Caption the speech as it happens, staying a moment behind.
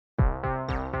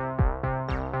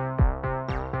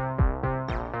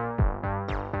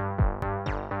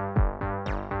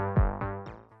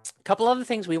couple other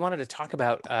things we wanted to talk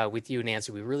about with you,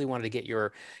 Nancy. We really wanted to get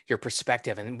your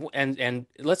perspective, and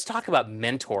let's talk about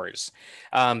mentors.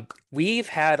 We've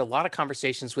had a lot of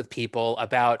conversations with people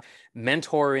about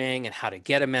mentoring and how to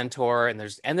get a mentor, and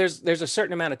there's a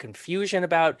certain amount of confusion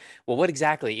about, well, what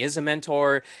exactly is a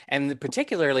mentor, and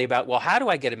particularly about, well, how do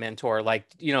I get a mentor? Like,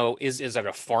 is it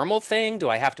a formal thing? Do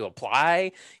I have to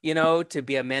apply, to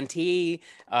be a mentee?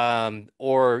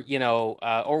 Or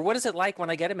what is it like when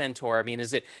I get a mentor? I mean,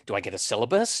 do I get a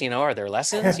syllabus? Are there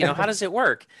lessons? How does it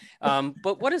work?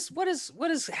 But what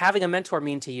is having a mentor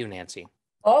mean to you, Nancy?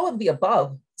 All of the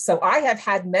above. So I have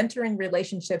had mentoring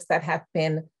relationships that have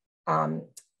been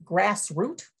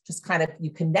grassroots, just kind of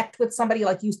you connect with somebody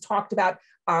like you talked about,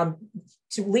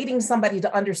 to leading somebody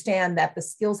to understand that the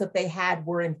skills that they had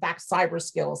were in fact cyber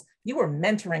skills. You were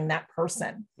mentoring that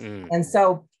person. And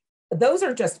so those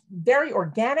are just very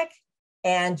organic,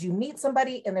 and you meet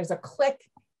somebody and there's a click,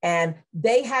 and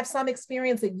they have some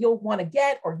experience that you'll want to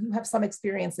get, or you have some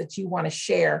experience that you want to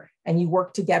share, and you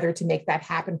work together to make that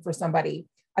happen for somebody.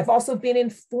 I've also been in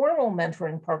formal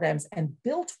mentoring programs and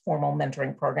built formal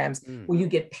mentoring programs where you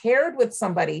get paired with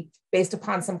somebody based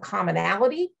upon some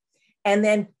commonality. And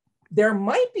then there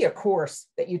might be a course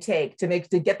that you take to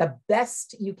get the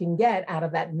best you can get out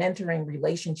of that mentoring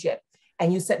relationship.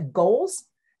 And you set goals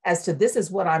as to, this is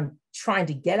what I'm trying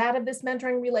to get out of this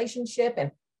mentoring relationship.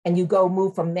 And you go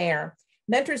move from there.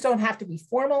 Mentors don't have to be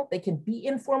formal. They can be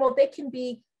informal. They can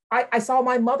be, I saw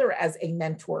my mother as a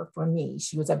mentor for me.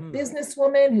 She was a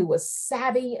businesswoman who was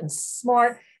savvy and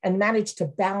smart and managed to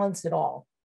balance it all.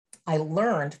 I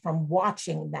learned from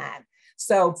watching that.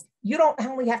 So you don't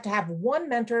only have to have one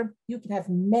mentor, you can have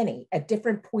many at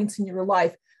different points in your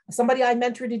life. Somebody I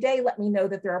mentored today let me know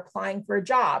that they're applying for a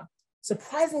job.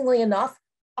 Surprisingly enough,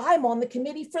 I'm on the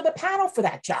committee for the panel for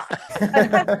that job.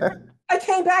 I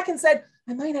came back and said,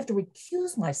 I might have to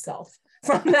recuse myself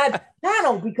from that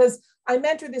panel because I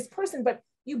mentored this person. But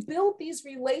you build these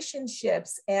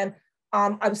relationships, and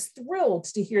I was thrilled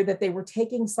to hear that they were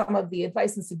taking some of the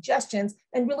advice and suggestions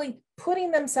and really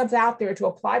putting themselves out there to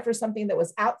apply for something that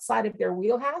was outside of their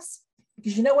wheelhouse,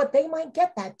 because you know what, they might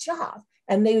get that job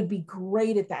and they would be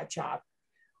great at that job.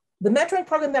 The mentoring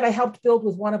program that I helped build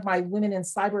was one of my Women in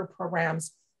Cyber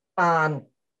programs. One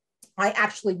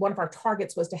of our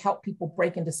targets was to help people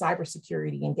break into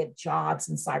cybersecurity and get jobs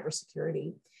in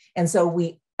cybersecurity. And so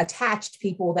we attached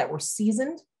people that were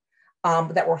seasoned,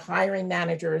 that were hiring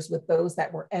managers, with those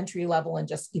that were entry level and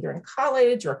just either in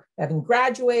college or having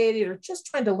graduated or just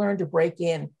trying to learn to break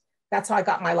in. That's how I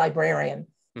got my librarian,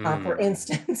 for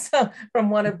instance, from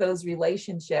one of those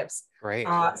relationships.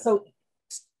 Right. So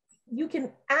you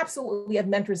can absolutely have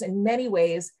mentors in many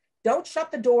ways. Don't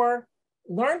shut the door,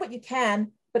 learn what you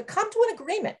can, but come to an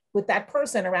agreement with that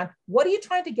person around, what are you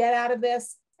trying to get out of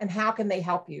this and how can they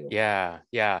help you? Yeah.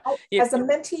 As a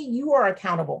mentee, you are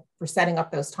accountable for setting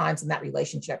up those times in that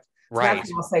relationship. So right.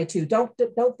 That's what I'll say too. Don't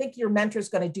think your mentor is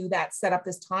going to do that, set up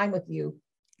this time with you.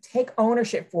 Take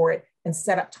ownership for it and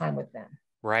set up time with them.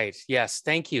 Right. Yes.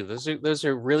 Thank you. Those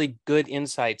are really good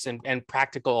insights and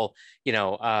practical,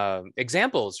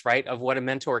 examples, right, of what a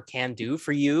mentor can do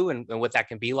for you and what that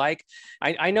can be like.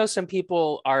 I know some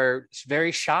people are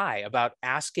very shy about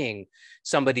asking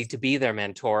somebody to be their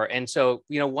mentor. And so,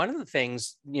 one of the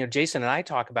things, Jason and I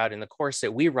talk about in the course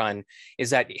that we run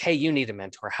is that, hey, you need a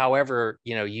mentor. However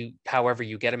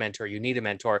you get a mentor, you need a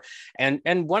mentor. And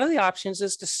one of the options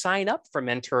is to sign up for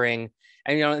mentoring.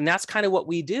 And that's kind of what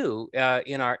we do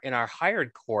in our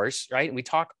hired course, right? And we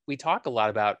talk a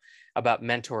lot about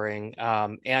mentoring,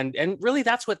 and really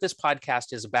that's what this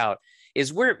podcast is about.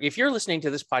 If you're listening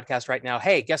to this podcast right now,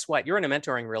 hey, guess what? You're in a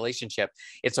mentoring relationship.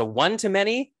 It's a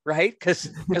one-to-many, right? Because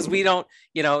we don't,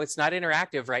 it's not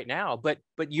interactive right now, but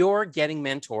you're getting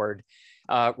mentored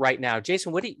right now.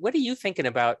 Jason, what are you thinking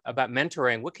about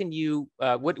mentoring? What can you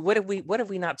what have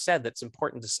we not said that's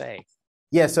important to say?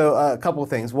 Yeah, so a couple of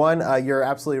things. One, you're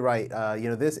absolutely right.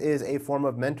 This is a form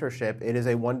of mentorship. It is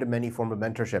a one-to-many form of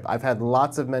mentorship. I've had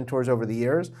lots of mentors over the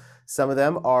years. Some of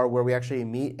them are where we actually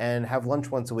meet and have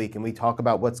lunch once a week and we talk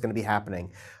about what's going to be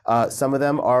happening. Some of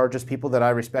them are just people that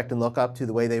I respect and look up to,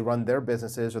 the way they run their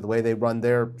businesses or the way they run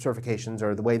their certifications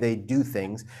or the way they do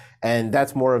things. And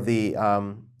that's more of the,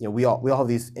 we all have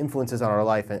these influences on our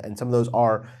life, and some of those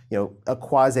are, a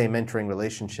quasi-mentoring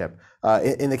relationship.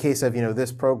 In the case of,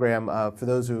 this program, for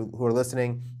those who are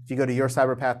listening, if you go to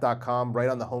yourcyberpath.com, right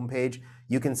on the homepage,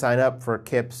 you can sign up for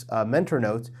Kip's mentor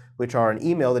notes, which are an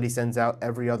email that he sends out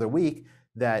every other week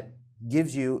that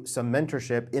gives you some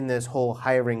mentorship in this whole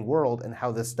hiring world and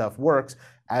how this stuff works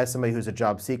as somebody who's a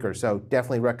job seeker. So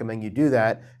definitely recommend you do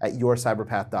that at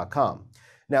yourcyberpath.com.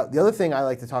 Now, the other thing I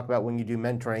like to talk about when you do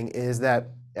mentoring is that,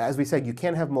 as we said, you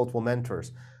can't have multiple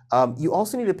mentors. You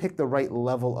also need to pick the right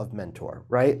level of mentor,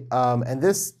 right? And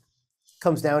this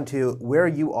comes down to where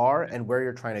you are and where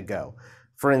you're trying to go.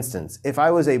 For instance, if I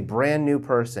was a brand new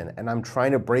person and I'm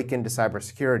trying to break into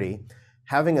cybersecurity,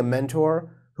 having a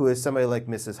mentor who is somebody like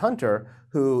Mrs. Hunter,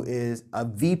 who is a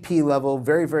VP level,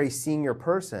 very, very senior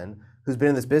person who's been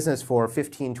in this business for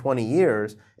 15, 20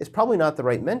 years, is probably not the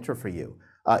right mentor for you.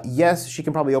 Yes, she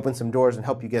can probably open some doors and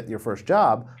help you get your first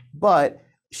job, but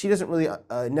she doesn't really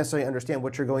necessarily understand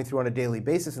what you're going through on a daily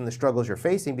basis and the struggles you're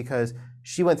facing, because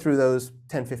she went through those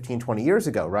 10, 15, 20 years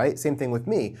ago, right? Same thing with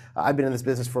me. I've been in this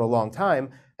business for a long time.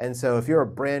 And so if you're a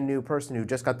brand new person who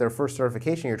just got their first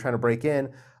certification, you're trying to break in,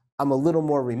 I'm a little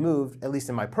more removed, at least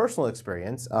in my personal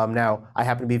experience. Now, I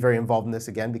happen to be very involved in this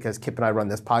again because Kip and I run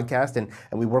this podcast and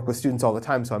we work with students all the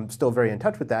time, so I'm still very in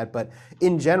touch with that. But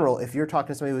in general, if you're talking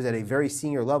to somebody who's at a very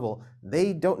senior level,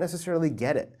 they don't necessarily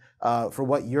get it for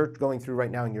what you're going through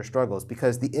right now in your struggles,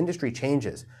 because the industry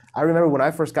changes. I remember when I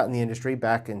first got in the industry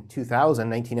back in 2000,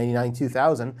 1999,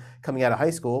 2000, coming out of high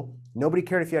school, nobody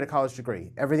cared if you had a college degree.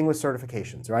 Everything was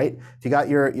certifications, right? If you got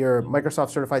your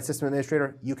Microsoft Certified System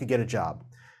Administrator, you could get a job.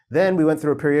 Then we went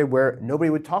through a period where nobody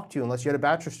would talk to you unless you had a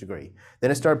bachelor's degree.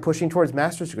 Then it started pushing towards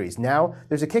master's degrees. Now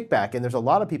there's a kickback, and there's a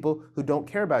lot of people who don't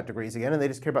care about degrees again, and they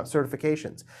just care about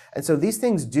certifications. And so these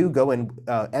things do go in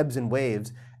ebbs and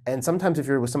waves. And sometimes if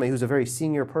you're with somebody who's a very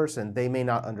senior person, they may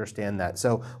not understand that.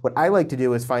 So what I like to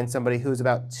do is find somebody who's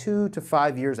about 2 to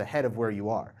 5 years ahead of where you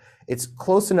are. It's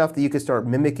close enough that you can start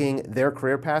mimicking their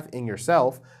career path in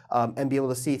yourself and be able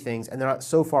to see things, and they're not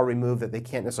so far removed that they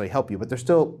can't necessarily help you, but they're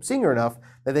still senior enough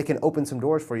that they can open some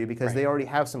doors for you because they already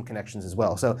have some connections as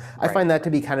well. So I find that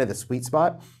to be kind of the sweet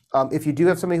spot. If you do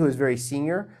have somebody who is very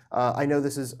senior, I know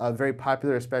this is very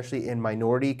popular, especially in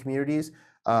minority communities,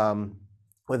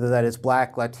 whether that is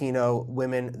Black, Latino,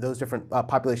 women, those different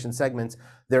population segments.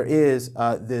 There is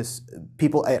this,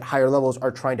 people at higher levels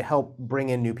are trying to help bring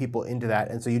in new people into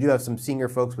that. And so you do have some senior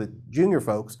folks with junior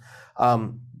folks.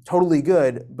 Totally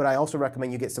good, but I also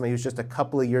recommend you get somebody who's just a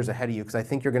couple of years ahead of you, because I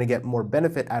think you're going to get more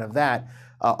benefit out of that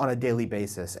on a daily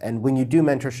basis. And when you do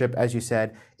mentorship, as you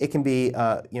said, it can be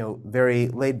very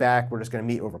laid back. We're just going to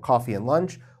meet over coffee and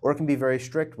lunch, or it can be very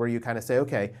strict, where you kind of say,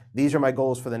 okay, these are my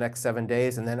goals for the next 7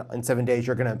 days, and then in 7 days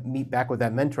you're going to meet back with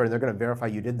that mentor, and they're going to verify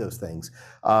you did those things.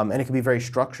 And it can be very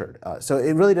structured. So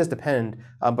it really does depend.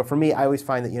 But for me, I always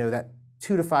find that that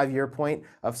 2 to 5 year point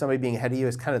of somebody being ahead of you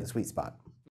is kind of the sweet spot.